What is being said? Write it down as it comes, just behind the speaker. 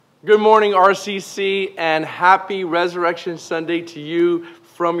Good morning, RCC, and happy Resurrection Sunday to you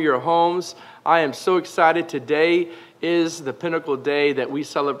from your homes. I am so excited. Today is the pinnacle day that we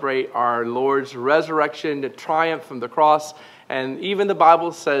celebrate our Lord's resurrection, the triumph from the cross. And even the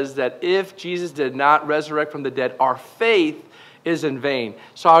Bible says that if Jesus did not resurrect from the dead, our faith is in vain.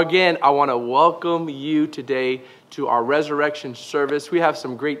 So again, I want to welcome you today to our resurrection service. We have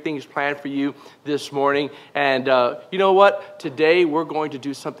some great things planned for you this morning. And you know what? Today we're going to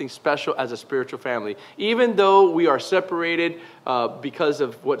do something special as a spiritual family. Even though we are separated because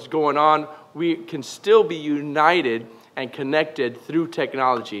of what's going on, we can still be united and connected through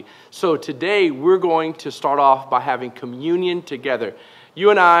technology. So today we're going to start off by having communion together. You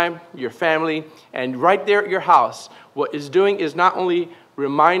and I, your family, and right there at your house, what it's doing is not only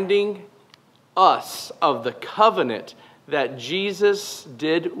reminding us of the covenant that Jesus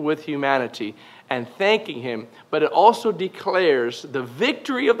did with humanity and thanking him, but it also declares the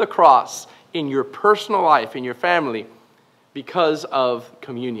victory of the cross in your personal life, in your family, because of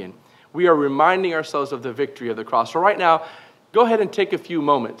communion. We are reminding ourselves of the victory of the cross. So right now, go ahead and take a few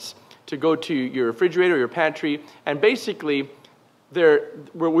moments to go to your refrigerator or your pantry, and basically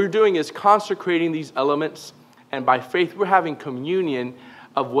what we're doing is consecrating these elements, and by faith we're having communion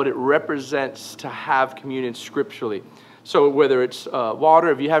of what it represents to have communion scripturally. So whether it's water,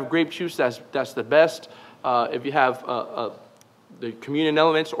 if you have grape juice, that's the best. If you have the communion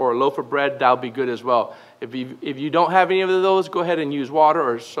elements or a loaf of bread, that'll be good as well. If you don't have any of those, go ahead and use water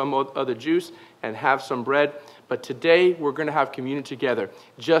or some other juice and have some bread. But today, we're going to have communion together.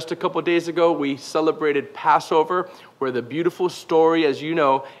 Just a couple days ago, we celebrated Passover, where the beautiful story, as you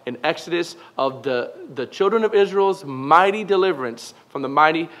know, in Exodus of the children of Israel's mighty deliverance from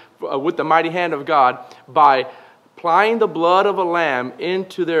with the mighty hand of God by applying the blood of a lamb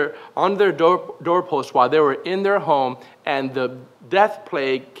on their doorposts while they were in their home, and the death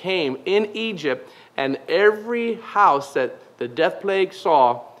plague came in Egypt, and every house that the death plague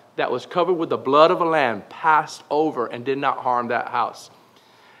saw that was covered with the blood of a lamb passed over and did not harm that house.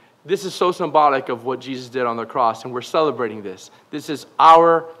 This is so symbolic of what Jesus did on the cross, and we're celebrating this. This is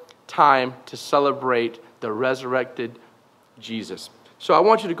our time to celebrate the resurrected Jesus. So I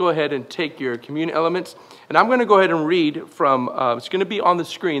want you to go ahead and take your communion elements, and I'm going to go ahead and read from, it's going to be on the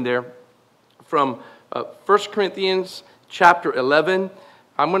screen there, from 1 Corinthians chapter 11.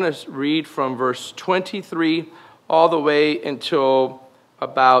 I'm going to read from verse 23 all the way until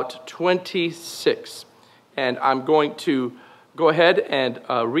about 26. And I'm going to go ahead and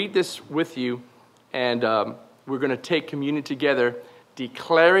read this with you, and we're going to take communion together,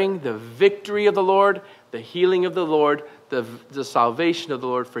 declaring the victory of the Lord, the healing of the Lord, the salvation of the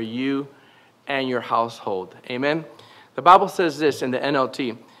Lord for you and your household. Amen? The Bible says this in the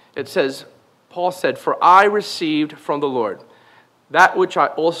NLT. It says, Paul said, "For I received from the Lord that which I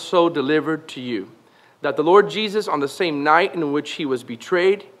also delivered to you, that the Lord Jesus, on the same night in which he was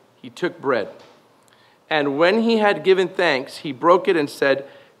betrayed, he took bread. And when he had given thanks, he broke it and said,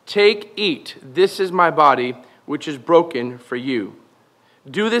 'Take, eat, this is my body, which is broken for you.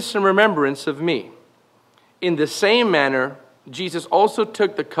 Do this in remembrance of me.' In the same manner, Jesus also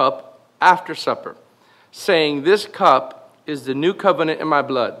took the cup after supper, saying, 'This cup is the new covenant in my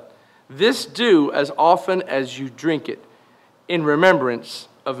blood. This do as often as you drink it, in remembrance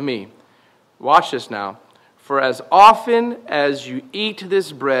of me.' Watch this now. 'For as often as you eat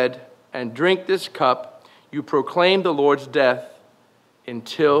this bread and drink this cup, you proclaim the Lord's death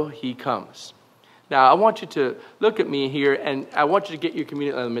until he comes.'" Now, I want you to look at me here, and I want you to get your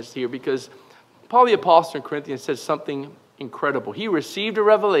communion elements here, because Paul the Apostle in Corinthians says something incredible. He received a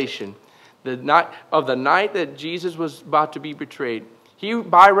revelation the night that Jesus was about to be betrayed. He,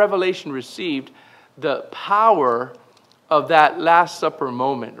 by revelation, received the power of that Last Supper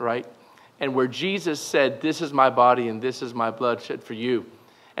moment, right? And where Jesus said, "This is my body and this is my blood shed for you."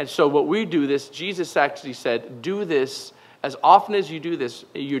 And so what we do this, Jesus actually said, "Do this as often as you do this,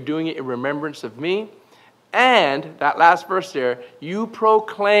 you're doing it in remembrance of me." And that last verse there, you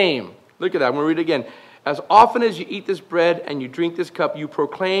proclaim. Look at that. I'm going to read it again. "As often as you eat this bread and you drink this cup, you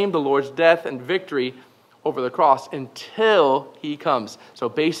proclaim the Lord's death and victory over the cross until he comes." So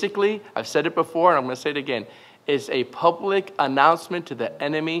basically, I've said it before and I'm going to say it again. It's a public announcement to the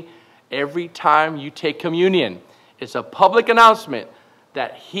enemy every time you take communion. It's a public announcement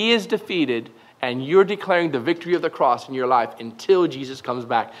that he is defeated, and you're declaring the victory of the cross in your life until Jesus comes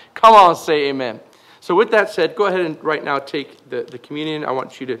back. Come on, say amen. So with that said, go ahead and right now take the communion. I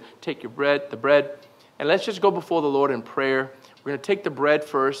want you to take the bread, and let's just go before the Lord in prayer. We're going to take the bread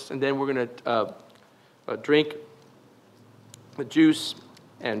first, and then we're going to drink the juice,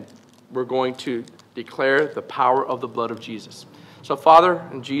 and we're going to declare the power of the blood of Jesus. So, Father,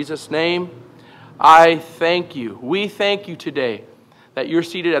 in Jesus' name, I thank you. We thank you today that you're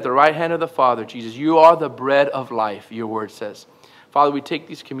seated at the right hand of the Father, Jesus. You are the bread of life, your word says. Father, we take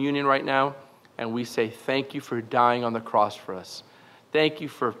this communion right now, and we say thank you for dying on the cross for us. Thank you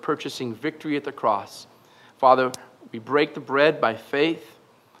for purchasing victory at the cross. Father, we break the bread by faith,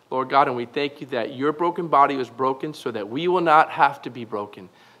 Lord God, and we thank you that your broken body was broken so that we will not have to be broken,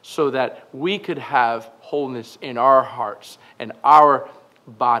 so that we could have wholeness in our hearts and our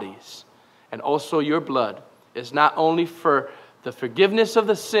bodies. And also your blood is not only for the forgiveness of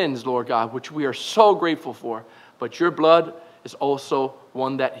the sins, Lord God, which we are so grateful for, but your blood is also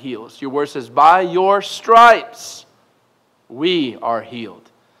one that heals. Your word says, by your stripes we are healed.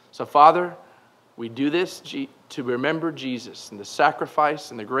 So, Father, we do this to remember Jesus and the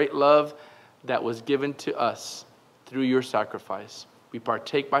sacrifice and the great love that was given to us through your sacrifice. We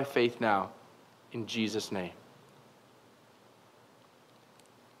partake by faith now in Jesus' name.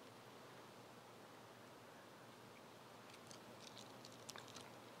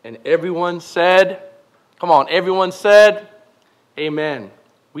 And everyone said, come on, everyone said, amen.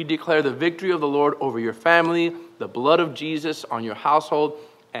 We declare the victory of the Lord over your family, the blood of Jesus on your household,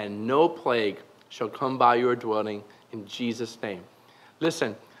 and no plague shall come by your dwelling in Jesus' name.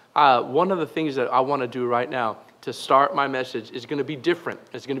 Listen, one of the things that I want to do right now to start my message is going to be different.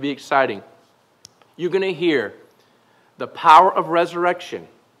 It's going to be exciting. You're going to hear the power of resurrection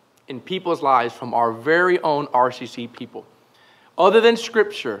in people's lives from our very own RCC people. Other than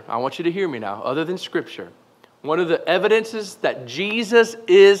Scripture, I want you to hear me now, other than Scripture, one of the evidences that Jesus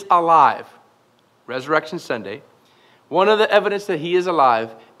is alive, Resurrection Sunday, one of the evidence that he is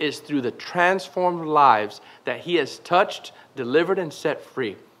alive is through the transformed lives that he has touched, delivered, and set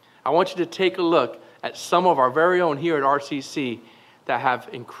free. I want you to take a look at some of our very own here at RCC that have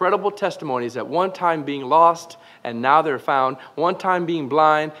incredible testimonies, at one time being lost and now they're found, one time being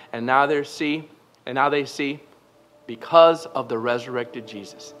blind and now they see, because of the resurrected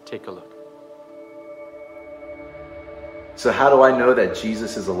Jesus. Take a look. So how do I know that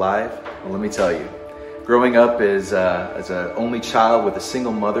Jesus is alive? Well, let me tell you. Growing up as an only child with a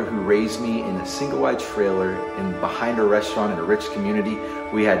single mother who raised me in a single-wide trailer behind a restaurant in a rich community,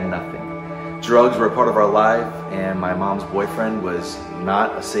 we had nothing. Drugs were a part of our life, and my mom's boyfriend was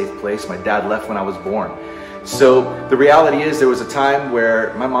not a safe place. My dad left when I was born. So the reality is there was a time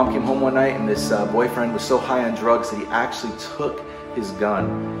where my mom came home one night and this boyfriend was so high on drugs that he actually took his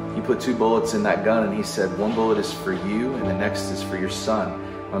gun. He put 2 bullets in that gun and he said, 1 bullet is for you and the next is for your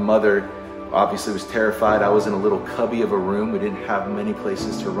son. My mother obviously was terrified. I was in a little cubby of a room. We didn't have many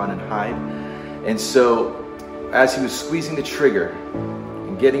places to run and hide. And so as he was squeezing the trigger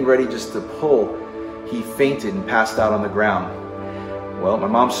and getting ready just to pull, he fainted and passed out on the ground. Well, my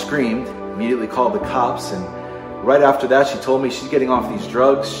mom screamed, immediately called the cops, and right after that she told me she's getting off these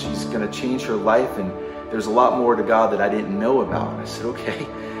drugs, she's going to change her life, and there's a lot more to God that I didn't know about. I said, okay.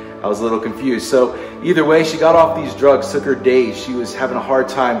 I was a little confused. So either way, she got off these drugs, took her days. She was having a hard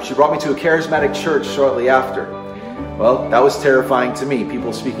time. She brought me to a charismatic church shortly after. Well, that was terrifying to me.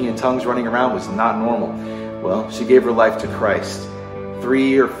 People speaking in tongues running around was not normal. Well, she gave her life to Christ.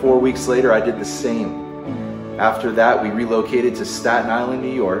 3 or 4 weeks later, I did the same. After that, we relocated to Staten Island,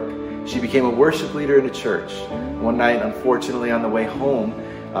 New York. She became a worship leader in a church. One night, unfortunately, on the way home,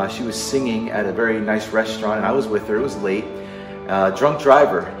 she was singing at a very nice restaurant, and I was with her. It was late. A drunk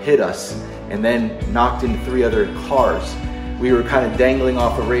driver hit us and then knocked into 3 other cars. We were kind of dangling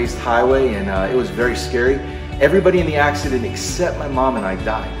off a raised highway, and it was very scary. Everybody in the accident except my mom and I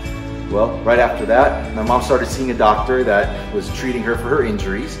died. Well, right after that, my mom started seeing a doctor that was treating her for her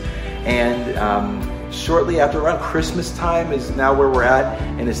injuries. And shortly after, around Christmas time is now where we're at,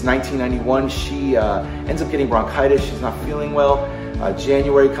 and it's 1991. She ends up getting bronchitis. She's not feeling well.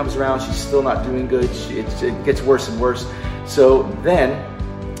 January comes around. She's still not doing good. It gets worse and worse. So then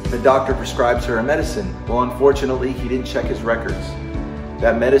the doctor prescribes her a medicine. Well, unfortunately, he didn't check his records.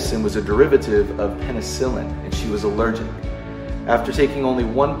 That medicine was a derivative of penicillin, and she was allergic. After taking only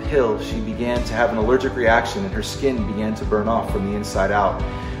 1 pill, she began to have an allergic reaction, and her skin began to burn off from the inside out.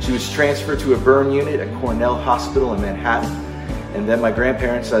 She was transferred to a burn unit at Cornell Hospital in Manhattan. And then my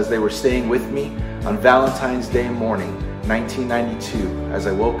grandparents, as they were staying with me on Valentine's Day morning, 1992, as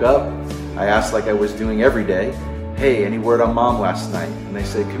I woke up, I asked, like I was doing every day, hey, any word on mom last night? And they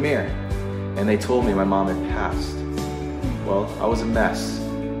said, come here. And they told me my mom had passed. Well, I was a mess.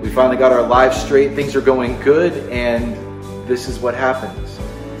 We finally got our lives straight. Things are going good, and this is what happens.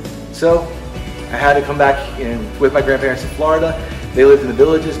 So I had to come back with my grandparents in Florida. They lived in the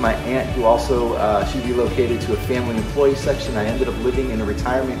Villages. My aunt, who also, she relocated to a family employee section. I ended up living in a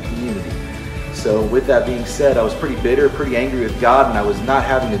retirement community. So with that being said, I was pretty bitter, pretty angry with God, and I was not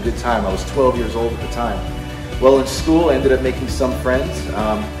having a good time. I was 12 years old at the time. Well, in school, I ended up making some friends,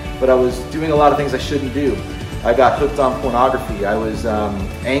 but I was doing a lot of things I shouldn't do. I got hooked on pornography. I was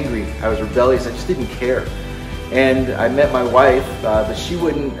angry. I was rebellious. I just didn't care. And I met my wife, but she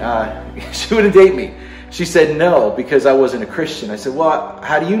wouldn't date me. She said no because I wasn't a Christian. I said, well,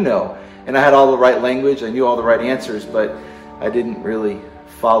 how do you know? And I had all the right language. I knew all the right answers, but I didn't really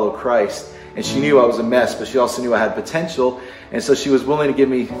follow Christ. And she knew I was a mess, but she also knew I had potential. And so she was willing to give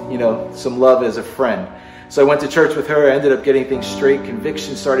me, some love as a friend. So I went to church with her. I ended up getting things straight.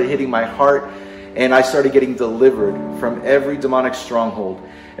 Conviction started hitting my heart. And I started getting delivered from every demonic stronghold.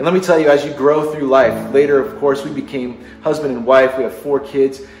 And let me tell you, as you grow through life, later, of course, we became husband and wife. We have 4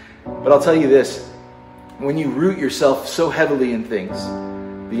 kids. But I'll tell you this, when you root yourself so heavily in things,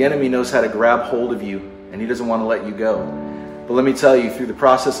 the enemy knows how to grab hold of you, and he doesn't want to let you go. But let me tell you, through the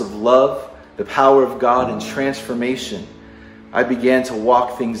process of love, the power of God, and transformation, I began to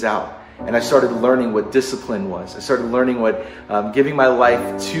walk things out. And I started learning what discipline was. I started learning what giving my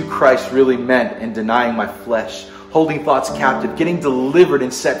life to Christ really meant, and denying my flesh, holding thoughts captive, getting delivered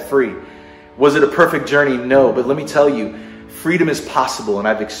and set free. Was it a perfect journey? No, but let me tell you, freedom is possible, and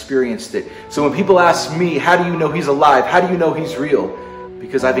I've experienced it. So when people ask me, how do you know he's alive? How do you know he's real?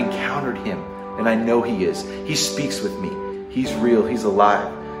 Because I've encountered him, and I know he is. He speaks with me. He's real. He's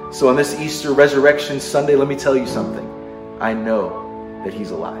alive. So on this Easter Resurrection Sunday, let me tell you something. I know that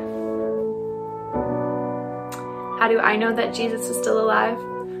he's alive. How do I know that Jesus is still alive?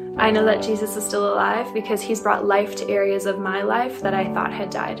 I know that Jesus is still alive because he's brought life to areas of my life that I thought had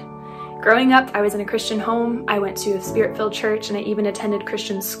died. Growing up, I was in a Christian home. I went to a Spirit-filled church, and I even attended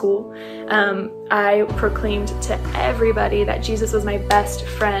Christian school. I proclaimed to everybody that Jesus was my best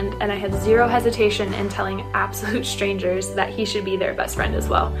friend, and I had zero hesitation in telling absolute strangers that he should be their best friend as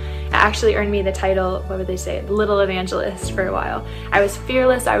well. It actually earned me the title, what would they say, little evangelist for a while. I was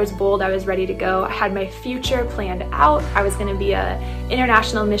fearless, I was bold, I was ready to go. I had my future planned out. I was going to be an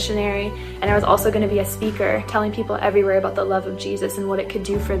international missionary, and I was also going to be a speaker, telling people everywhere about the love of Jesus and what it could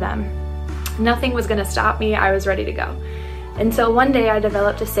do for them. Nothing was going to stop me. I was ready to go. Until one day I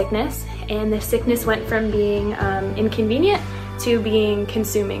developed a sickness, and the sickness went from being inconvenient to being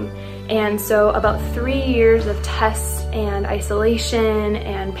consuming. And so about 3 years of tests and isolation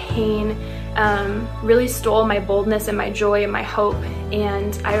and pain really stole my boldness and my joy and my hope.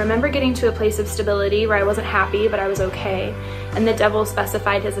 And I remember getting to a place of stability where I wasn't happy, but I was okay. And the devil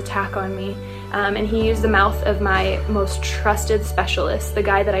specified his attack on me. And he used the mouth of my most trusted specialist, the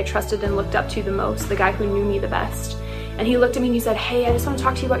guy that I trusted and looked up to the most, the guy who knew me the best. And he looked at me and he said, hey, I just want to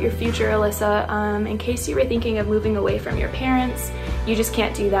talk to you about your future, Alyssa. In case you were thinking of moving away from your parents, you just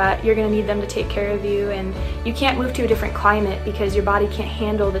can't do that. You're going to need them to take care of you, and you can't move to a different climate because your body can't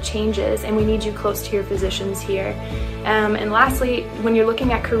handle the changes, and we need you close to your physicians here. And lastly, when you're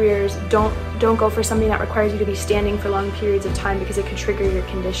looking at careers, don't go for something that requires you to be standing for long periods of time because it could trigger your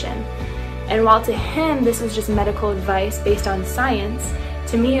condition. And while to him this was just medical advice based on science,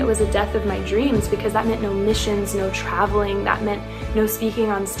 to me it was a death of my dreams, because that meant no missions, no traveling, that meant no speaking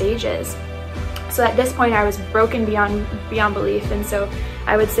on stages. So at this point I was broken beyond belief, and so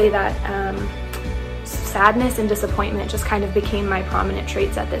I would say that sadness and disappointment just kind of became my prominent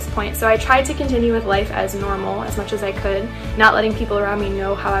traits at this point. So I tried to continue with life as normal as much as I could, not letting people around me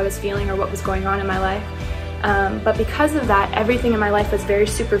know how I was feeling or what was going on in my life. But because of that, everything in my life was very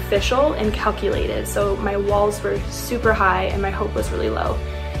superficial and calculated. So my walls were super high and my hope was really low.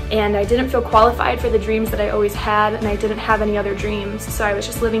 And I didn't feel qualified for the dreams that I always had, and I didn't have any other dreams. So I was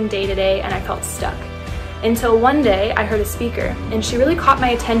just living day to day, and I felt stuck. Until one day I heard a speaker, and she really caught my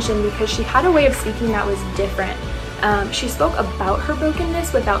attention because she had a way of speaking that was different. She spoke about her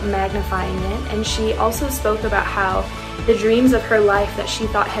brokenness without magnifying it, and she also spoke about how the dreams of her life that she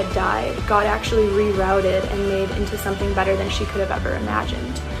thought had died, God actually rerouted and made into something better than she could have ever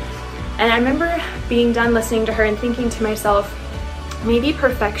imagined. And I remember being done listening to her and thinking to myself, maybe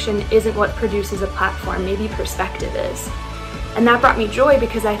perfection isn't what produces a platform, maybe perspective is. And that brought me joy,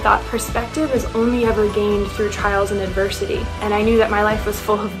 because I thought perspective is only ever gained through trials and adversity, and I knew that my life was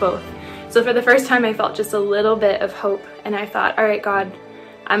full of both. So for the first time I felt just a little bit of hope, and I thought, all right, God,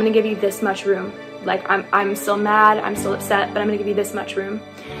 I'm gonna give you this much room. Like, I'm still mad, I'm still upset, but I'm gonna give you this much room.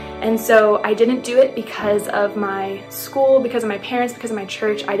 And so I didn't do it because of my school, because of my parents, because of my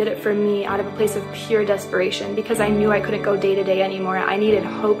church. I did it for me out of a place of pure desperation, because I knew I couldn't go day to day anymore. I needed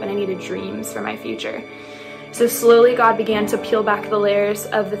hope and I needed dreams for my future. So slowly God began to peel back the layers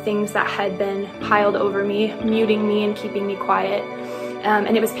of the things that had been piled over me, muting me and keeping me quiet.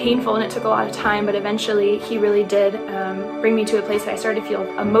 And it was painful and it took a lot of time, but eventually he really did bring me to a place that I started to feel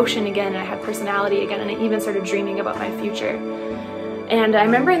emotion again, and I had personality again, and I even started dreaming about my future. And I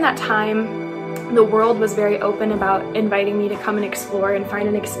remember in that time, the world was very open about inviting me to come and explore and find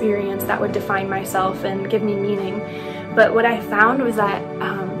an experience that would define myself and give me meaning. But what I found was that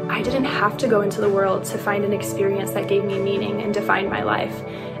I didn't have to go into the world to find an experience that gave me meaning and defined my life.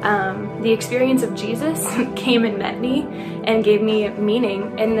 The experience of Jesus came and met me and gave me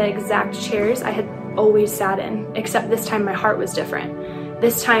meaning in the exact chairs I had always sat in, except this time my heart was different.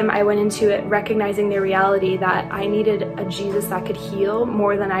 This time I went into it recognizing the reality that I needed a Jesus that could heal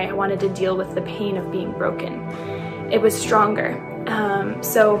more than I wanted to deal with the pain of being broken. It was stronger.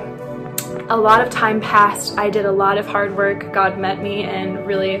 So a lot of time passed. I did a lot of hard work. God met me and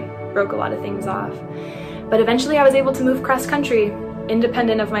really broke a lot of things off. But eventually I was able to move cross country,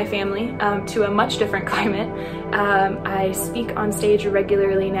 independent of my family, to a much different climate. I speak on stage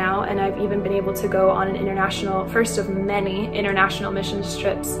regularly now, and I've even been able to go on an international, first of many international mission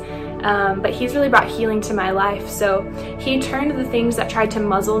trips. But he's really brought healing to my life. So he turned the things that tried to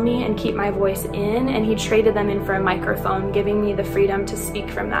muzzle me and keep my voice in, and he traded them in for a microphone, giving me the freedom to speak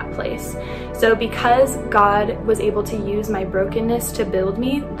from that place. So because God was able to use my brokenness to build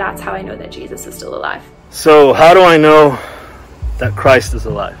me, that's how I know that Jesus is still alive. So how do I know that Christ is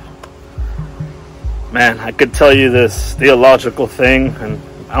alive? Man, I could tell you this theological thing, and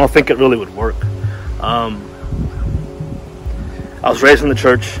I don't think it really would work. I was raised in the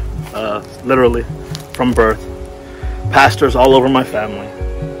church, literally from birth. Pastors all over my family,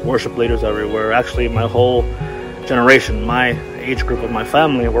 worship leaders everywhere. Actually, my whole generation, my age group of my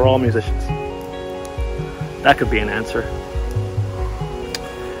family, were all musicians. That could be an answer.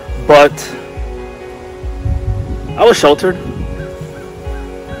 But I was sheltered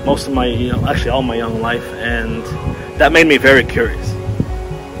most of my, actually all my young life, and that made me very curious.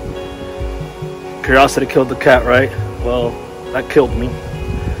 Curiosity killed the cat, right? Well, that killed me.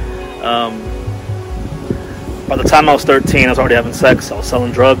 By the time I was 13, I was already having sex. I was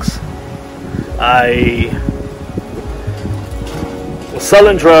selling drugs. I was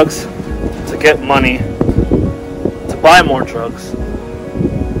selling drugs to get money to buy more drugs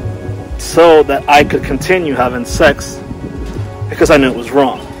so that I could continue having sex because I knew it was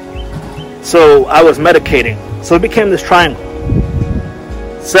wrong. So I was medicating. So it became this triangle.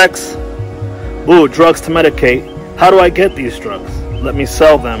 Sex, drugs to medicate. How do I get these drugs? Let me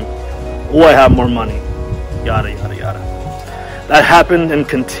sell them. I have more money. Yada, yada, yada. That happened and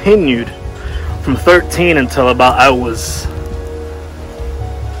continued from 13 until about I was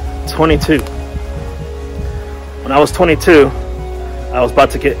 22. When I was 22, I was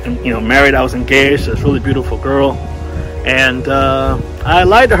about to get married. I was engaged to this really beautiful girl. And I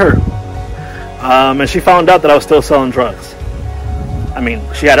lied to her. And she found out that I was still selling drugs. I mean,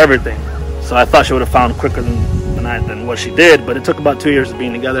 she had everything. So I thought she would have found quicker than what she did, but it took about 2 years of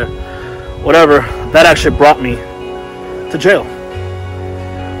being together. Whatever, that actually brought me to jail.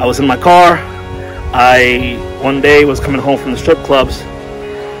 I was in my car. I, one day, was coming home from the strip clubs.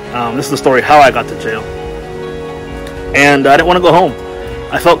 This is the story how I got to jail. And I didn't want to go home.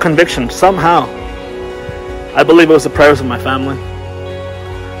 I felt conviction somehow. I believe it was the prayers of my family.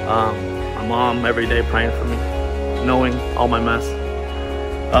 My mom every day praying for me, knowing all my mess.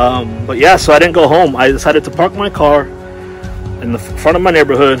 But yeah, so I didn't go home. I decided to park my car in the front of my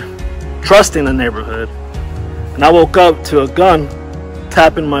neighborhood, trusting the neighborhood. And I woke up to a gun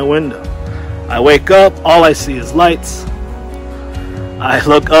tapping my window. I wake up, all I see is lights. I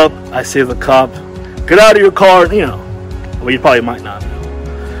look up, I see the cop. Get out of your car, well, you probably might not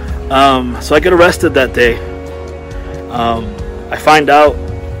know. So I get arrested that day. I find out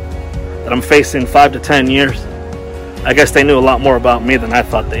that I'm facing 5 to 10 years. I guess they knew a lot more about me than I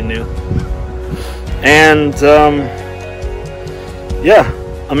thought they knew. And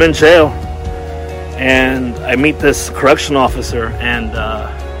I'm in jail. And I meet this correction officer, and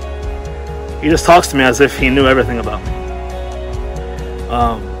he just talks to me as if he knew everything about me.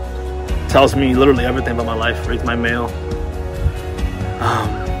 Tells me literally everything about my life, reads my mail.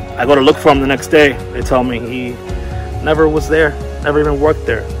 I go to look for him the next day. They tell me he never was there, never even worked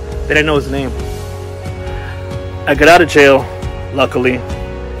there. They didn't know his name. I get out of jail, luckily.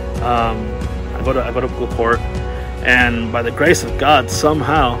 I go to court, and by the grace of God,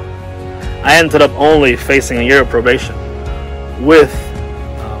 somehow, I ended up only facing a year of probation with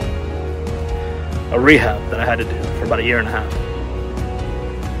a rehab that I had to do for about a year and a half.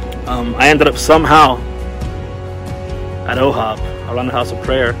 I ended up somehow at OHOP, around the House of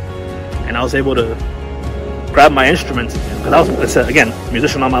Prayer, and I was able to grab my instruments, because I was, like I said, again, a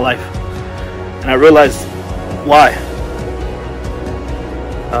musician all my life. And I realized why.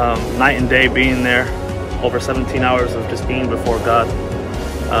 Night and day being there, over 17 hours of just being before God.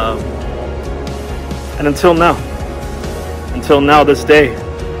 And until now, this day,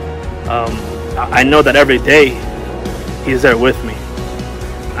 I know that every day He's there with me.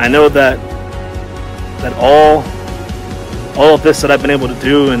 I know that all of this that I've been able to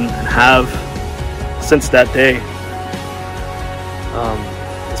do and have since that day,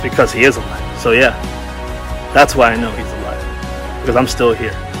 it's because He is alive. So yeah, that's why I know He's alive, because I'm still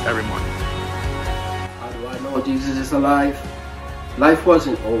here every morning. How do I know Jesus is alive? Life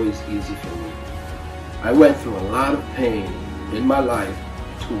wasn't always easy for me. I went through a lot of pain in my life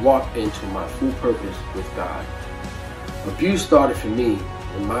to walk into my full purpose with God. Abuse started for me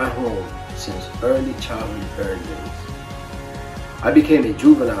in my home since early childhood burn days. I became a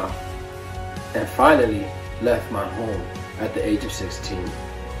juvenile and finally left my home at the age of 16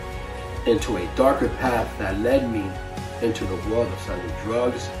 into a darker path that led me into the world of selling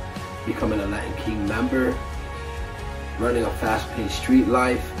drugs, becoming a Latin King member, running a fast-paced street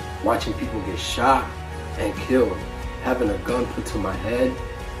life, watching people get shot and killed, having a gun put to my head,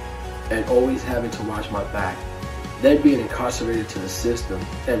 and always having to watch my back, then being incarcerated to the system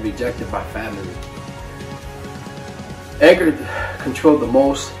and rejected by family. Anger controlled the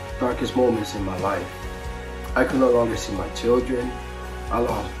most darkest moments in my life. I could no longer see my children. I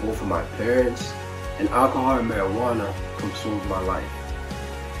lost both of my parents, and alcohol and marijuana consumed my life.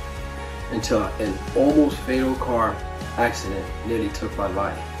 Until an almost fatal car accident nearly took my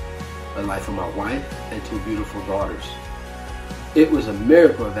life, the life of my wife and 2 beautiful daughters. It was a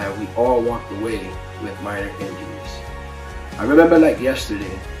miracle that we all walked away with minor injuries. I remember like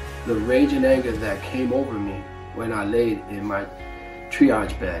yesterday, the rage and anger that came over me when I laid in my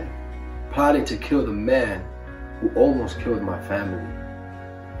triage bed, plotting to kill the man who almost killed my family.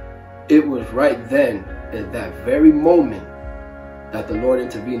 It was right then, at that very moment, that the Lord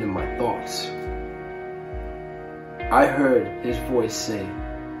intervened in my thoughts. I heard His voice say,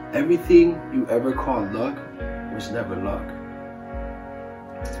 everything you ever called luck was never luck.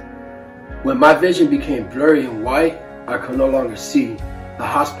 When my vision became blurry and white, I could no longer see the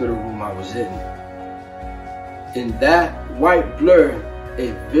hospital room I was in. In that white blur,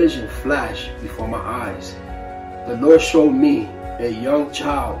 a vision flashed before my eyes. The Lord showed me a young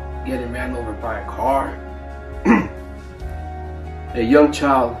child getting ran over by a car, a young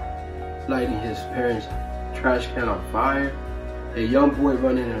child lighting his parents' trash can on fire, a young boy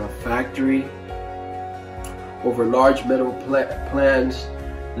running in a factory, over large metal plans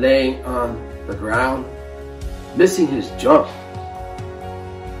laying on the ground, missing his jump,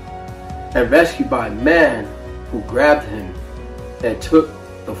 and rescued by a man who grabbed him and took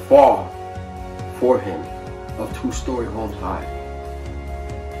the fall for him of 2-story homes high.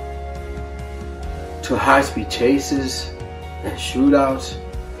 To high-speed chases and shootouts,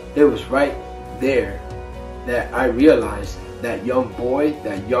 it was right there that I realized that young boy,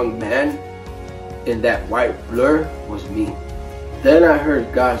 that young man in that white blur was me. Then I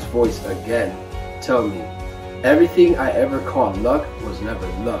heard God's voice again tell me, everything I ever called luck was never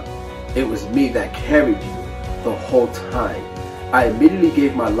luck. It was me that carried you the whole time. I immediately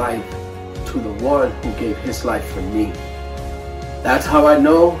gave my life to the one who gave His life for me. That's how I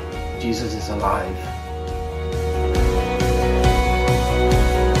know Jesus is alive.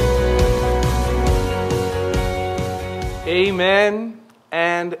 Amen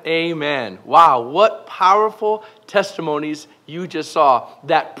and amen. Wow, what powerful testimonies you just saw.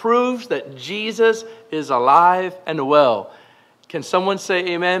 That proves that Jesus is alive and well. Can someone say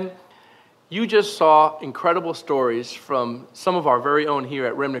amen? You just saw incredible stories from some of our very own here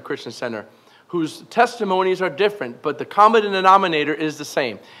at Remnant Christian Center, whose testimonies are different, but the common denominator is the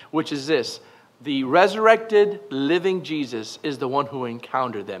same, which is this: the resurrected, living Jesus is the one who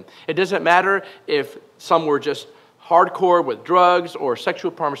encountered them. It doesn't matter if some were just hardcore with drugs or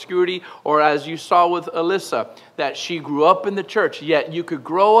sexual promiscuity, or as you saw with Alyssa, that she grew up in the church, yet you could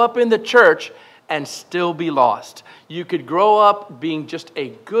grow up in the church and still be lost. You could grow up being just a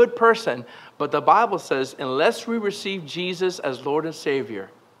good person, but the Bible says unless we receive Jesus as Lord and Savior,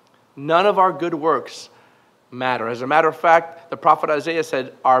 none of our good works matter. As a matter of fact, the prophet Isaiah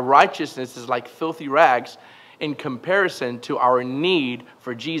said, our righteousness is like filthy rags in comparison to our need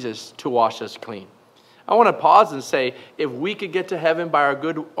for Jesus to wash us clean. I want to pause and say, if we could get to heaven by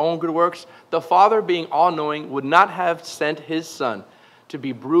our own good works, the Father, being all-knowing, would not have sent His Son to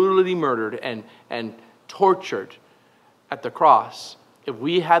be brutally murdered and tortured at the cross if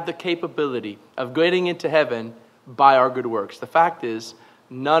we had the capability of getting into heaven by our good works. The fact is,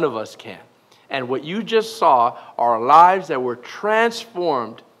 none of us can. And what you just saw are lives that were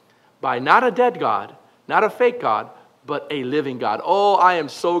transformed by not a dead God, not a fake God, but a living God. Oh, I am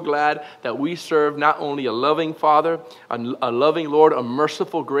so glad that we serve not only a loving Father, a loving Lord, a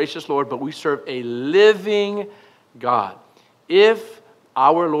merciful, gracious Lord, but we serve a living God. If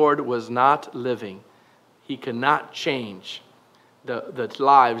our Lord was not living, he could not change the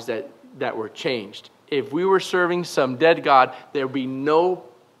lives that were changed. If we were serving some dead God, there would be no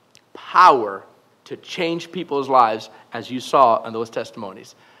power to change people's lives, as you saw in those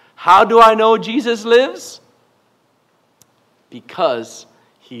testimonies. How do I know Jesus lives? Because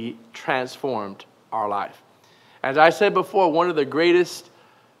he transformed our life. As I said before, one of the greatest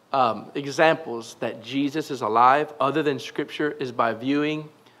examples that Jesus is alive, other than Scripture, is by viewing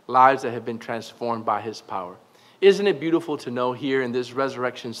lives that have been transformed by his power. Isn't it beautiful to know here in this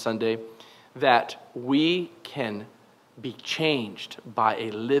Resurrection Sunday that we can be changed by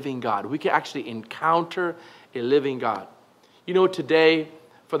a living God? We can actually encounter a living God. You know, today,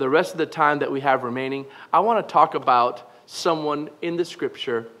 for the rest of the time that we have remaining, I want to talk about someone in the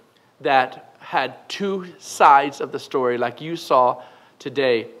Scripture that had two sides of the story, like you saw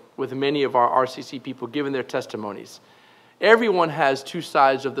today with many of our RCC people giving their testimonies. Everyone has two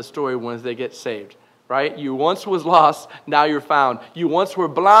sides of the story once they get saved, right? You once was lost, now you're found. You once were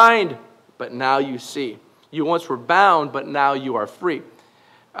blind, but now you see. You once were bound, but now you are free.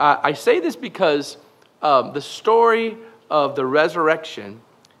 I say this because the story of the resurrection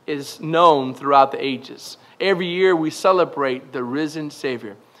is known throughout the ages. Every year we celebrate the risen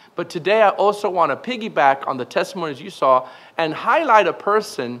Savior. But today I also want to piggyback on the testimonies you saw and highlight a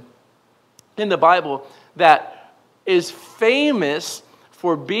person in the Bible that is famous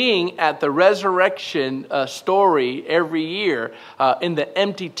for being at the resurrection story every year in the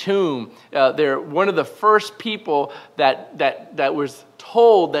empty tomb. They're one of the first people that was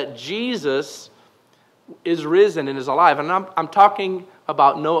told that Jesus is risen and is alive. And I'm talking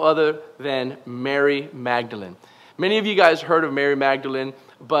about no other than Mary Magdalene. Many of you guys heard of Mary Magdalene,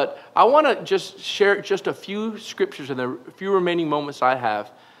 but I want to just share just a few scriptures in the few remaining moments I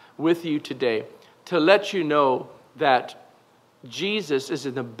have with you today to let you know that Jesus is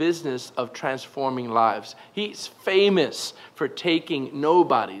in the business of transforming lives. He's famous for taking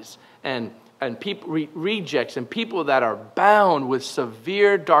nobodies and people, rejects and people that are bound with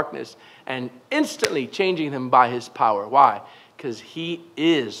severe darkness and instantly changing them by his power. Why? Because he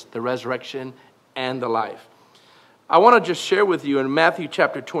is the resurrection and the life. I want to just share with you in Matthew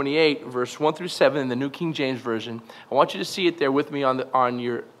chapter 28, verse 1 through 7 in the New King James Version. I want you to see it there with me on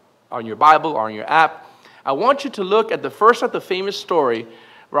your Bible or on your app. I want you to look at the first of the famous story,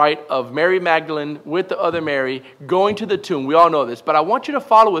 right, of Mary Magdalene with the other Mary going to the tomb. We all know this, but I want you to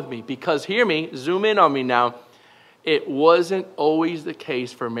follow with me because, hear me, zoom in on me now. It wasn't always the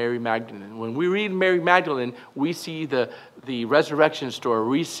case for Mary Magdalene. When we read Mary Magdalene, we see the resurrection story.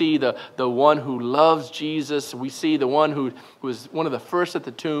 We see the one who loves Jesus. We see the one who was one of the first at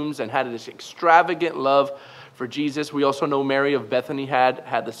the tombs and had this extravagant love for Jesus. We also know Mary of Bethany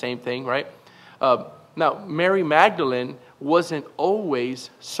had the same thing, right? Now, Mary Magdalene wasn't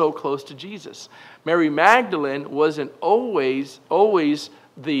always so close to Jesus. Mary Magdalene wasn't always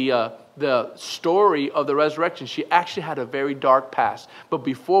the story of the resurrection. She actually had a very dark past. But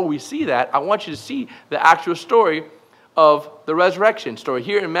before we see that, I want you to see the actual story of the resurrection story.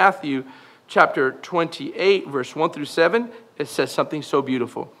 Here in Matthew chapter 28, verse 1 through 7, it says something so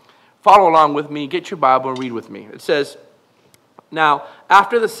beautiful. Follow along with me. Get your Bible and read with me. It says, "Now,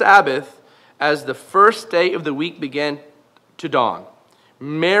 after the Sabbath, as the first day of the week began to dawn,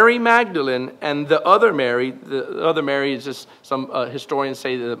 Mary Magdalene and the other Mary is just some historians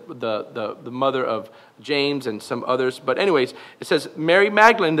say the mother of James and some others. But anyways, it says Mary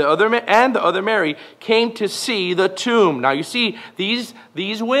Magdalene the other Mary came to see the tomb." Now you see these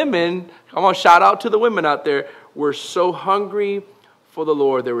women, come on, shout out to the women out there, were so hungry for the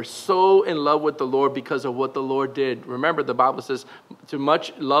Lord. They were so in love with the Lord because of what the Lord did. Remember, the Bible says, "To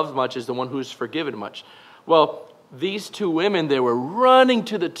much loved much is the one who is forgiven much." Well, these two women, they were running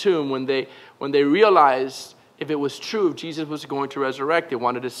to the tomb when they realized if it was true, if Jesus was going to resurrect, they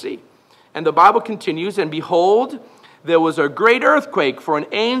wanted to see. And the Bible continues, "And behold, there was a great earthquake, for an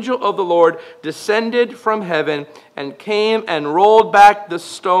angel of the Lord descended from heaven and came and rolled back the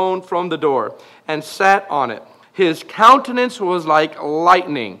stone from the door and sat on it. His countenance was like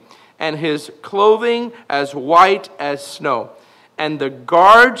lightning, and his clothing as white as snow. And the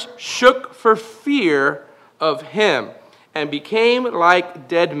guards shook for fear of him and became like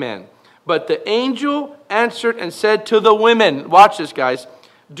dead men. But the angel answered and said to the women," watch this, guys,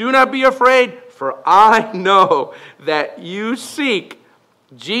 "Do not be afraid, for I know that you seek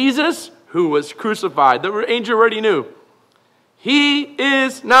Jesus who was crucified. The angel already knew. He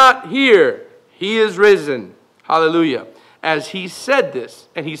is not here. He is risen. Hallelujah. As he said this,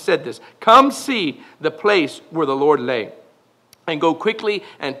 come see the place where the Lord lay, and go quickly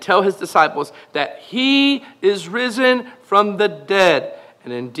and tell his disciples that he is risen from the dead.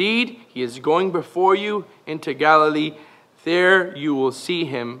 And indeed, he is going before you into Galilee. There you will see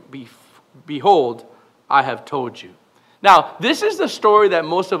him. Behold, I have told you. Now, this is the story that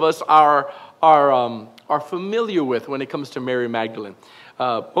most of us are familiar with when it comes to Mary Magdalene.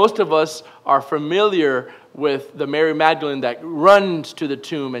 Most of us are familiar with the Mary Magdalene that runs to the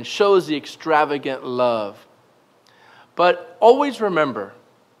tomb and shows the extravagant love. But always remember,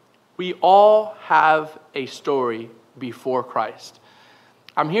 we all have a story before Christ.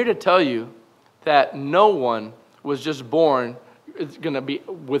 I'm here to tell you that no one was just born going to be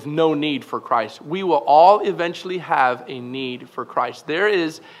with no need for Christ. We will all eventually have a need for Christ. There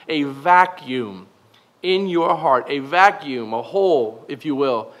is a vacuum in your heart, a vacuum, a hole, if you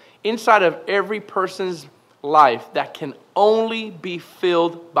will, inside of every person's life that can only be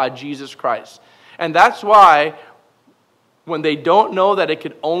filled by Jesus Christ. And that's why when they don't know that it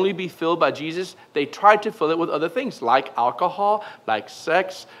could only be filled by Jesus, they try to fill it with other things like alcohol, like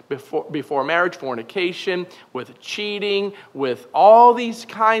sex, before marriage, fornication, with cheating, with all these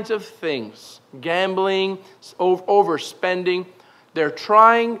kinds of things, gambling, overspending. They're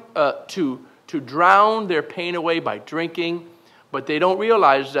trying to drown their pain away by drinking, but they don't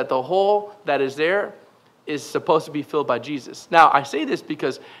realize that the hole that is there is supposed to be filled by Jesus. Now, I say this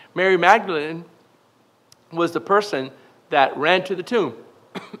because Mary Magdalene was the person that ran to the tomb.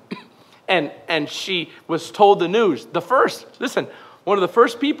 and she was told the news. One of the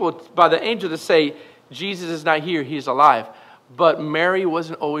first people by the angel to say, Jesus is not here, he's alive. But Mary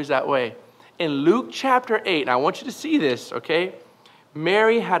wasn't always that way. In Luke chapter 8, and I want you to see this, okay?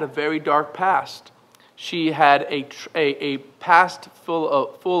 Mary had a very dark past. She had a past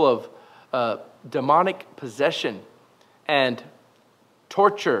full of demonic possession and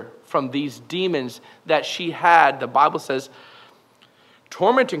torture from these demons that she had, the Bible says,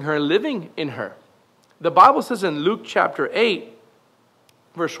 tormenting her and living in her. The Bible says in Luke chapter 8,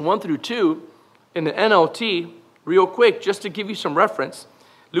 verse 1 through 2, in the NLT, real quick, just to give you some reference,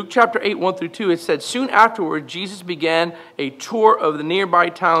 Luke chapter 8, 1 through 2, it said, soon afterward, Jesus began a tour of the nearby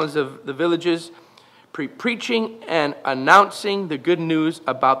towns of the villages, preaching and announcing the good news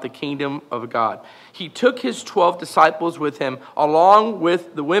about the kingdom of God. He took his 12 disciples with him, along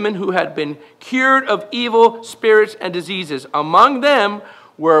with the women who had been cured of evil spirits and diseases. Among them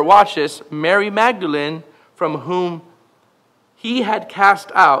were, watch this, Mary Magdalene, from whom he had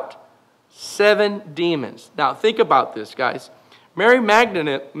cast out 7 demons. Now think about this, guys. Mary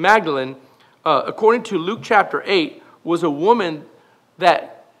Magdalene, according to Luke chapter 8, was a woman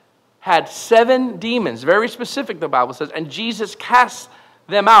that had 7 demons, very specific, the Bible says, and Jesus cast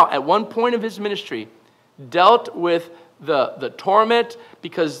them out at one point of his ministry, dealt with the torment,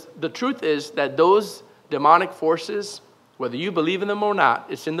 because the truth is that those demonic forces, whether you believe in them or not,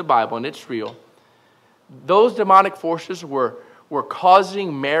 it's in the Bible and it's real, those demonic forces were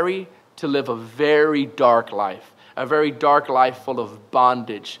causing Mary to live a very dark life full of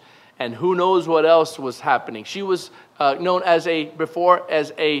bondage. And who knows what else was happening. She was known as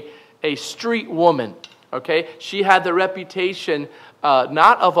a street woman, okay? She had the reputation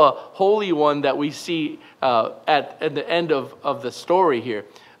not of a holy one that we see at the end of the story here,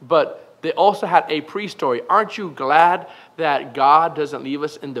 but they also had a pre-story. Aren't you glad that God doesn't leave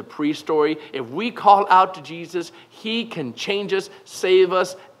us in the pre-story? If we call out to Jesus, he can change us, save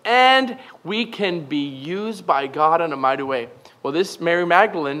us, and we can be used by God in a mighty way. Well, this Mary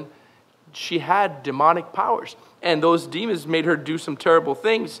Magdalene, she had demonic powers. And those demons made her do some terrible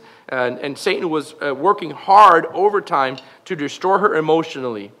things. And Satan was working hard overtime to destroy her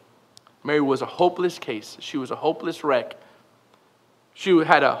emotionally. Mary was a hopeless case. She was a hopeless wreck. She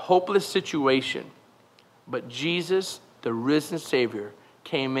had a hopeless situation. But Jesus, the risen Savior,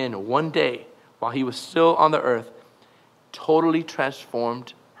 came in one day while he was still on the earth, totally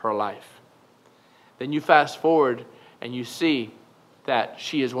transformed her life. Then you fast forward and you see that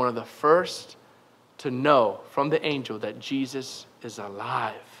she is one of the first to know from the angel that Jesus is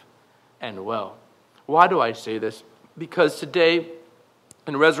alive and well. Why do I say this? Because today,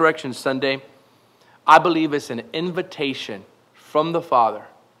 in Resurrection Sunday, I believe it's an invitation from the Father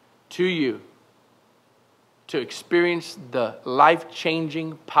to you to experience the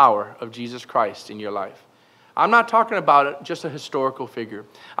life-changing power of Jesus Christ in your life. I'm not talking about just a historical figure.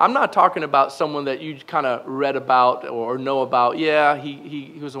 I'm not talking about someone that you kind of read about or know about. Yeah,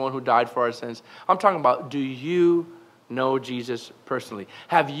 he was the one who died for our sins. I'm talking about, do you know Jesus personally?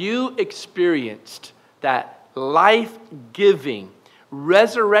 Have you experienced that life-giving,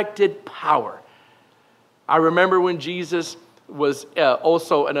 resurrected power? I remember when Jesus was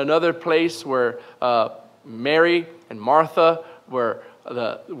also in another place where Mary and Martha were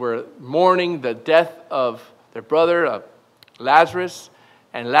mourning the death of their brother, Lazarus,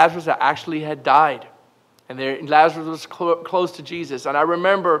 and Lazarus actually had died. And Lazarus was close to Jesus. And I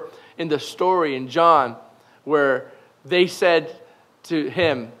remember in the story in John where they said to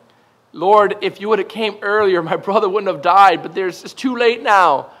him, Lord, if you would have came earlier, my brother wouldn't have died, but it's too late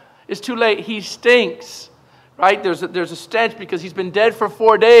now. It's too late. He stinks. Right? There's a stench because he's been dead for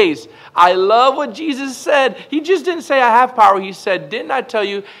 4 days. I love what Jesus said. He just didn't say I have power. He said, didn't I tell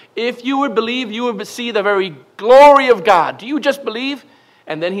you, if you would believe, you would see the very glory of God. Do you just believe?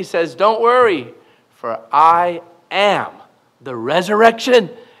 And then he says, don't worry, for I am the resurrection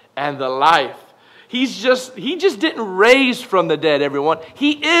and the life. He just didn't raise from the dead, everyone.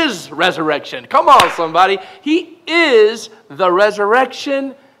 He is resurrection. Come on, somebody. He is the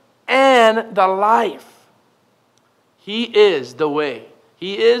resurrection and the life. He is the way.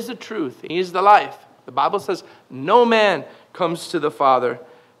 He is the truth. He is the life. The Bible says no man comes to the Father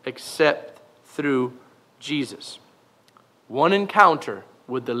except through Jesus. One encounter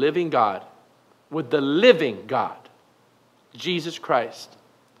with the living God, Jesus Christ,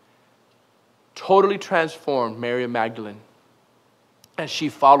 totally transformed Mary Magdalene, and she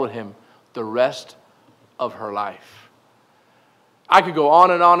followed him the rest of her life. I could go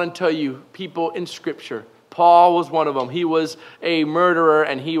on and tell you people in Scripture. Paul was one of them. He was a murderer,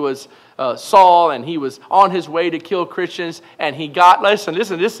 and he was Saul, and he was on his way to kill Christians, and he got,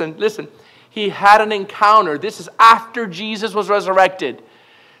 listen. He had an encounter. This is after Jesus was resurrected.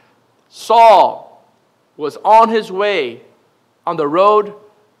 Saul was on his way on the road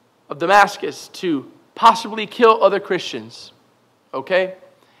of Damascus to possibly kill other Christians. Okay?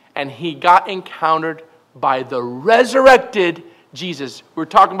 And he got encountered by the resurrected Jesus. We're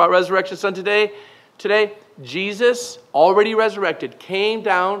talking about Resurrection Sunday today. Jesus, already resurrected, came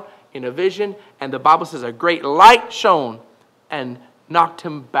down in a vision, and the Bible says a great light shone and knocked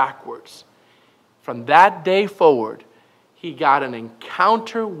him backwards. From that day forward, he got an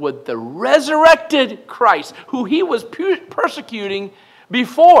encounter with the resurrected Christ, who he was persecuting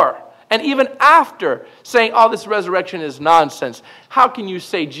before and even after, saying, oh, this resurrection is nonsense. How can you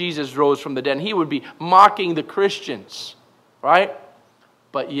say Jesus rose from the dead? And he would be mocking the Christians, right?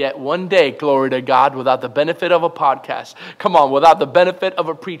 But yet one day, glory to God, without the benefit of a podcast, come on, without the benefit of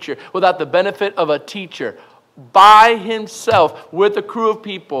a preacher, without the benefit of a teacher, by himself with a crew of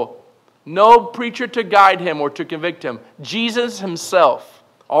people, no preacher to guide him or to convict him, Jesus himself,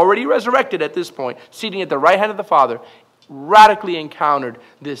 already resurrected at this point, seating at the right hand of the Father, radically encountered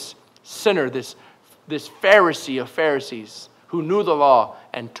this sinner, this Pharisee of Pharisees who knew the law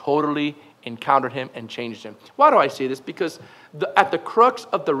and totally encountered him and changed him. Why do I say this? Because at the crux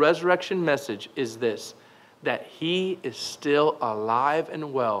of the resurrection message is this, that he is still alive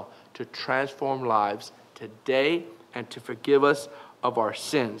and well to transform lives today and to forgive us of our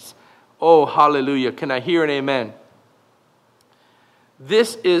sins. Oh, hallelujah. Can I hear an amen?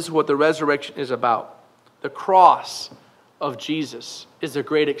 This is what the resurrection is about. The cross of Jesus is a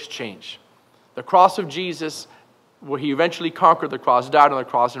great exchange. The cross of Jesus, where he eventually conquered the cross, died on the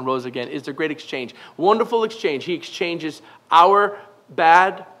cross, and rose again, is a great exchange. Wonderful exchange. He exchanges our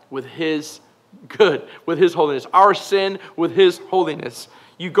bad with his good, with his holiness. Our sin with his holiness.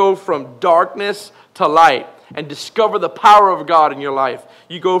 You go from darkness to light and discover the power of God in your life.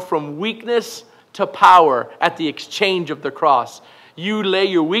 You go from weakness to power at the exchange of the cross. You lay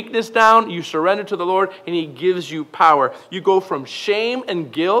your weakness down, you surrender to the Lord, and he gives you power. You go from shame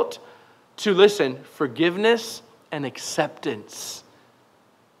and guilt to, listen, forgiveness and acceptance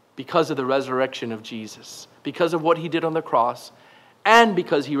because of the resurrection of Jesus, because of what he did on the cross, and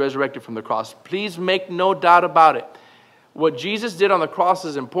because he resurrected from the cross. Please make no doubt about it. What Jesus did on the cross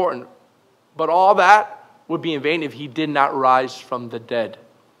is important, but all that would be in vain if he did not rise from the dead.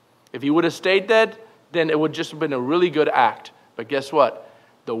 If he would have stayed dead, then it would just have been a really good act. But guess what?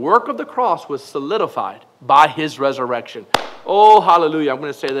 The work of the cross was solidified by his resurrection. Oh, hallelujah. I'm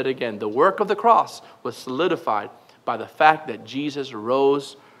going to say that again. The work of the cross was solidified by the fact that Jesus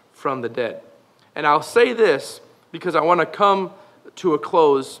rose from the dead. And I'll say this because I want to come to a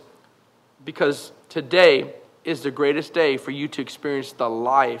close, because today is the greatest day for you to experience the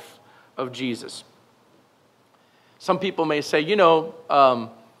life of Jesus. Some people may say, yeah,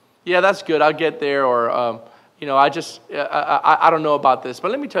 that's good, I'll get there, or, I don't know about this.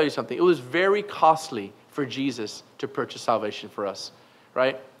 But let me tell you something. It was very costly for Jesus to purchase salvation for us,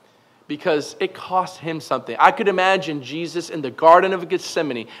 right? because it cost him something. I could imagine Jesus in the Garden of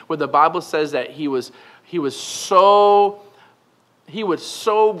Gethsemane, where the Bible says that he was so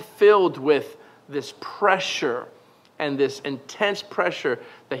filled with this pressure and this intense pressure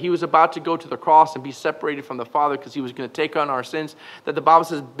that he was about to go to the cross and be separated from the Father because he was going to take on our sins, that the Bible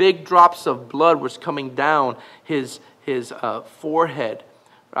says big drops of blood was coming down his forehead.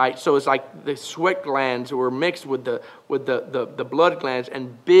 Right, so it's like the sweat glands were mixed with the blood glands,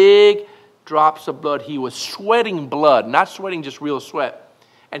 and big drops of blood. He was sweating blood, not sweating just real sweat.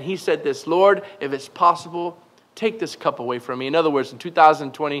 And he said this, Lord, if it's possible, take this cup away from me. In other words, in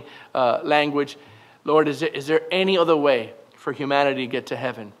 2020 language, Lord, is there any other way for humanity to get to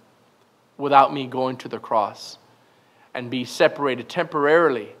heaven without me going to the cross and be separated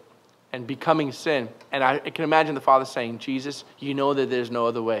temporarily and becoming sin? And I can imagine the Father saying, Jesus, you know that there's no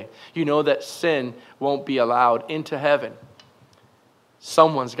other way. You know that sin won't be allowed into heaven.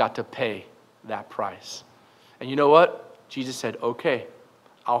 Someone's got to pay that price. And you know what? Jesus said, okay,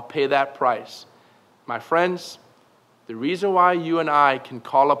 I'll pay that price. My friends, the reason why you and I can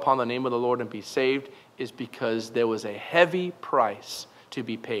call upon the name of the Lord and be saved is because there was a heavy price to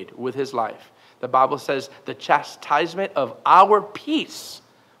be paid with his life. The Bible says the chastisement of our peace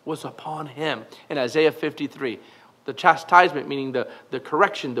was upon him. In Isaiah 53, the chastisement, meaning the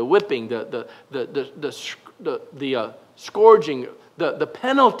correction, the whipping, the scourging, the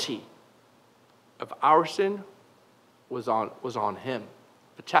penalty of our sin was on him.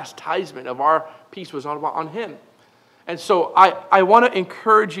 The chastisement of our peace was on him. And so I want to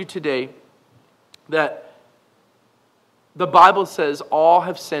encourage you today that the Bible says all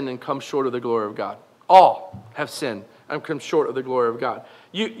have sinned and come short of the glory of God. All have sinned and come short of the glory of God.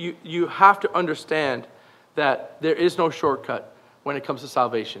 You have to understand that there is no shortcut when it comes to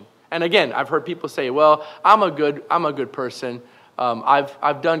salvation. And again, I've heard people say, well, I'm a good person.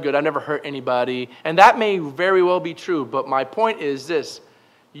 I've done good. I've never hurt anybody. And that may very well be true. But my point is this.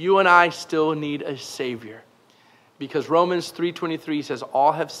 You and I still need a Savior. Because Romans 3:23 says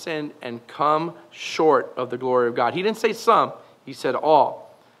all have sinned and come short of the glory of God. He didn't say some. He said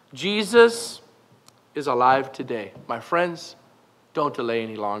all. Jesus is alive today. My friends, don't delay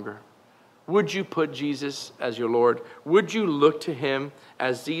any longer. Would you put Jesus as your Lord? Would you look to him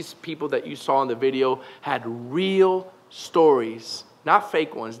as these people that you saw in the video had real stories, not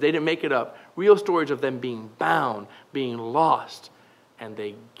fake ones. They didn't make it up. Real stories of them being bound, being lost, and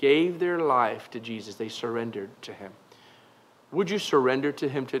they gave their life to Jesus. They surrendered to him. Would you surrender to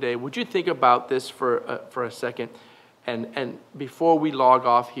him today? Would you think about this for a second? And before we log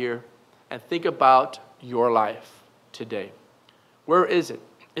off here, and think about your life today. Where is it?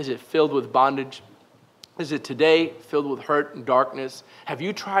 Is it filled with bondage? Is it today filled with hurt and darkness? Have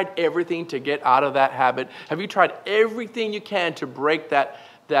you tried everything to get out of that habit? Have you tried everything you can to break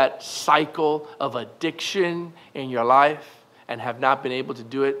that cycle of addiction in your life and have not been able to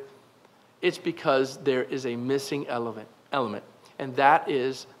do it? It's because there is a missing element, and that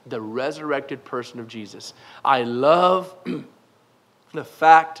is the resurrected person of Jesus. I love the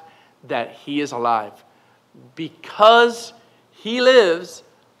fact that he is alive. Because he lives,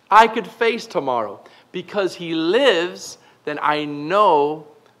 I could face tomorrow. Because he lives, then I know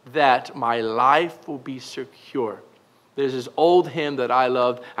that my life will be secure. There's this old hymn that I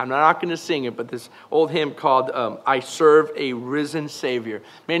loved. I'm not going to sing it, but this old hymn called I Serve a Risen Savior.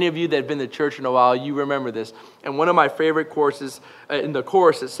 Many of you that have been to church in a while, you remember this. And one of my favorite choruses, in the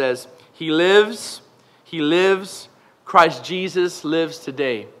chorus it says, He lives, Christ Jesus lives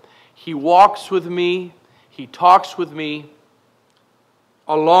today. He walks with me, he talks with me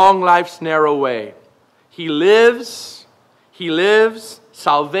along life's narrow way. He lives,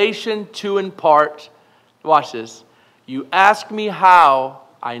 salvation to impart. Watch this. You ask me how,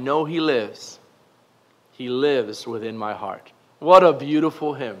 I know he lives. He lives within my heart. What a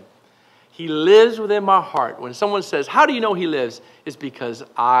beautiful hymn. He lives within my heart. When someone says, how do you know he lives? It's because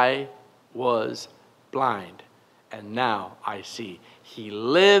I was blind and now I see. He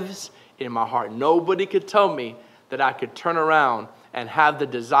lives in my heart. Nobody could tell me that I could turn around and have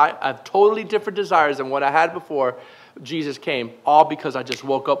totally different desires than what I had before Jesus came, all because I just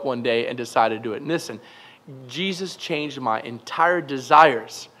woke up one day and decided to do it. And listen, Jesus changed my entire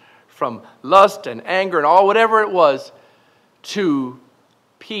desires from lust and anger and all whatever it was to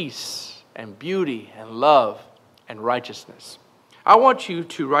peace and beauty and love and righteousness. I want you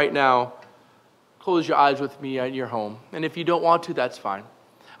to right now close your eyes with me at your home. And if you don't want to, that's fine.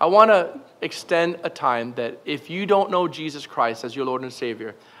 I want to extend a time that if you don't know Jesus Christ as your Lord and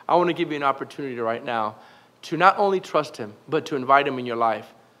Savior, I want to give you an opportunity right now to not only trust him, but to invite him in your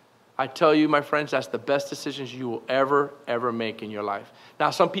life. I tell you, my friends, that's the best decisions you will ever make in your life.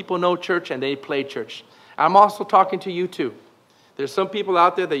 Now, some people know church and they play church. I'm also talking to you too. There's some people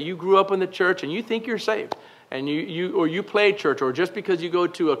out there that you grew up in the church and you think you're saved. And you play church, or just because you go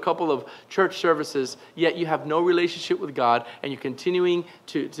to a couple of church services, yet you have no relationship with God and you're continuing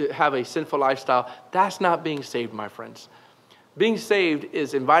to have a sinful lifestyle. That's not being saved, my friends. Being saved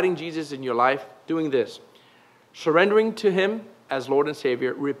is inviting Jesus in your life, doing this: surrendering to him as Lord and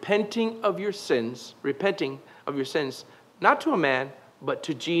Savior, repenting of your sins, not to a man, but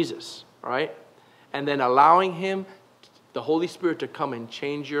to Jesus, all right? And then allowing him, the Holy Spirit, to come and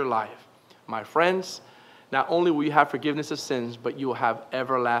change your life. My friends, not only will you have forgiveness of sins, but you will have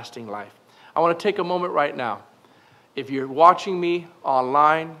everlasting life. I want to take a moment right now. If you're watching me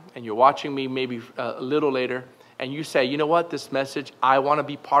online and you're watching me maybe a little later, and you say, you know what, this message, I want to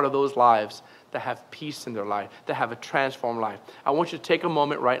be part of those lives that have peace in their life, that have a transformed life. I want you to take a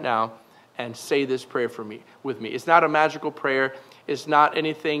moment right now and say this prayer with me. It's not a magical prayer. It's not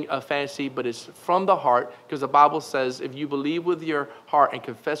anything fancy, but it's from the heart, because the Bible says if you believe with your heart and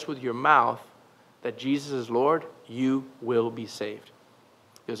confess with your mouth that Jesus is Lord, you will be saved.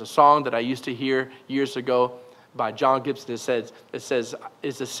 There's a song that I used to hear years ago by John Gibson. It says,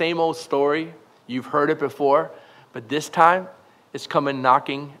 it's the same old story. You've heard it before, but this time it's coming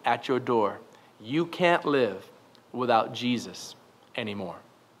knocking at your door. You can't live without Jesus anymore.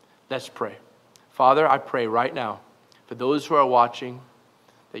 Let's pray. Father, I pray right now for those who are watching,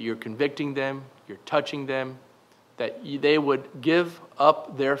 that you're convicting them, you're touching them, that they would give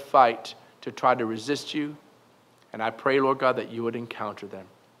up their fight to try to resist you. And I pray, Lord God, that you would encounter them.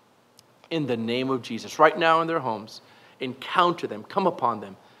 In the name of Jesus, right now in their homes, encounter them, come upon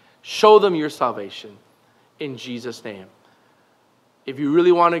them, show them your salvation in Jesus' name. If you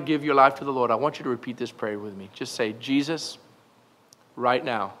really want to give your life to the Lord, I want you to repeat this prayer with me. Just say, Jesus, right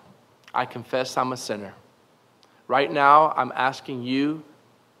now, I confess I'm a sinner. Right now, I'm asking you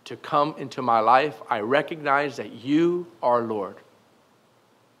to come into my life. I recognize that you are Lord.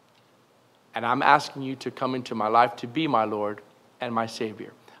 And I'm asking you to come into my life to be my Lord and my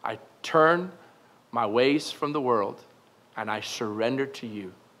Savior. I turn my ways from the world and I surrender to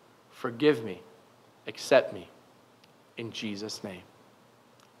you. Forgive me. Accept me. In Jesus' name.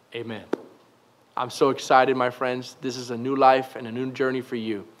 Amen. I'm so excited, my friends. This is a new life and a new journey for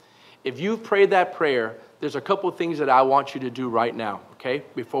you. If you've prayed that prayer, there's a couple of things that I want you to do right now, okay,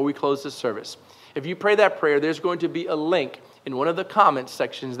 before we close this service. If you pray that prayer, there's going to be a link in one of the comments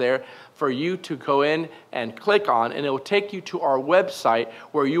sections there for you to go in and click on, and it will take you to our website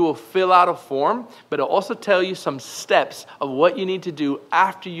where you will fill out a form, but it'll also tell you some steps of what you need to do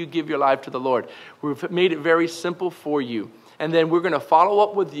after you give your life to the Lord. We've made it very simple for you. And then we're going to follow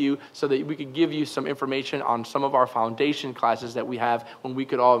up with you so that we could give you some information on some of our foundation classes that we have when we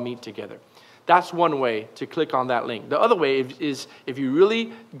could all meet together. That's one way to click on that link. The other way is if you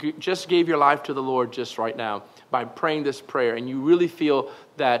really just gave your life to the Lord just right now by praying this prayer, and you really feel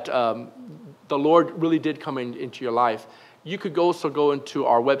that the Lord really did come into your life, you could also go into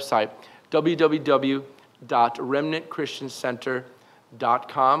our website,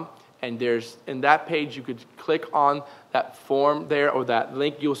 www.remnantchristiancenter.com. And in that page, you could click on that form there, or that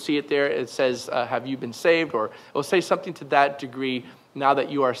link. You'll see it there. It says, have you been saved? Or it'll say something to that degree. Now that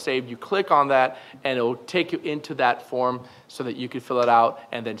you are saved, you click on that, and it will take you into that form so that you can fill it out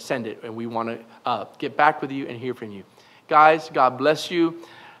and then send it. And we want to get back with you and hear from you. Guys, God bless you.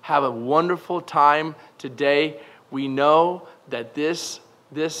 Have a wonderful time today. We know that this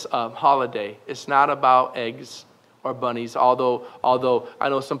holiday, it's not about eggs or bunnies, although I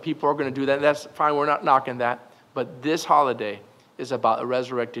know some people are going to do that. That's fine. We're not knocking that. But this holiday is about a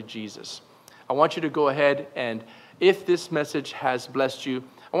resurrected Jesus. I want you to go ahead, and if this message has blessed you,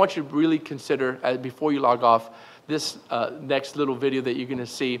 I want you to really consider, before you log off, this next little video that you're going to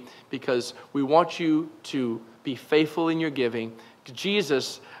see, because we want you to be faithful in your giving.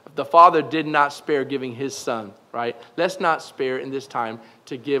 Jesus, the Father, did not spare giving his Son, right? Let's not spare in this time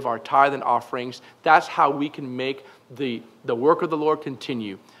to give our tithe and offerings. That's how we can make the work of the Lord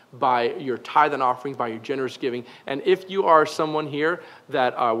continue, by your tithe and offerings, by your generous giving. And if you are someone here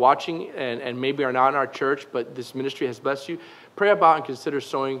that are watching and maybe are not in our church, but this ministry has blessed you, pray about and consider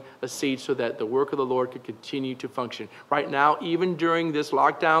sowing a seed so that the work of the Lord could continue to function. Right now, even during this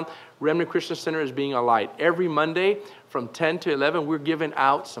lockdown, Remnant Christian Center is being a light. Every Monday from 10 to 11, we're giving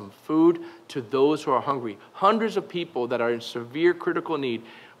out some food to those who are hungry. Hundreds of people that are in severe critical need,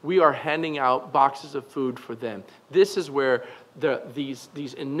 we are handing out boxes of food for them. This is where these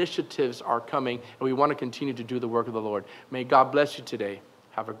initiatives are coming, and we want to continue to do the work of the Lord. May God bless you today.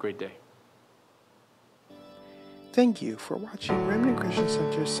 Have a great day. Thank you for watching Remnant Christian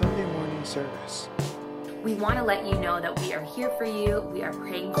Center's Sunday morning service. We want to let you know that we are here for you, we are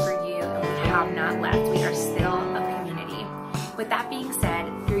praying for you, and we have not left. We are still a community. With that being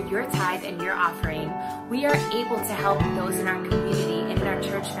said, through your tithe and your offering, we are able to help those in our community and in our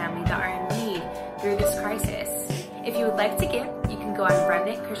church family that are in need through this crisis. If you would like to give, you can go on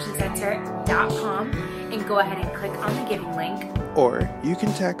remnantchristiancenter.com and go ahead and click on the giving link. Or you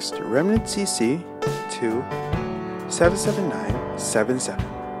can text Remnant CC to 77977.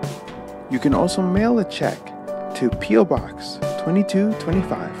 You can also mail a check to P.O. Box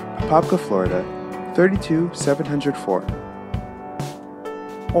 2225, Apopka, Florida 32704.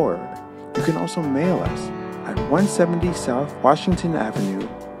 Or you can also mail us at 170 South Washington Avenue,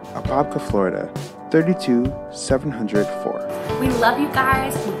 Apopka, Florida 32704. We love you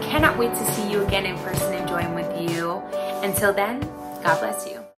guys. We cannot wait to see you again in person and join with you. Until then, God bless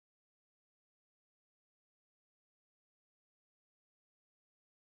you.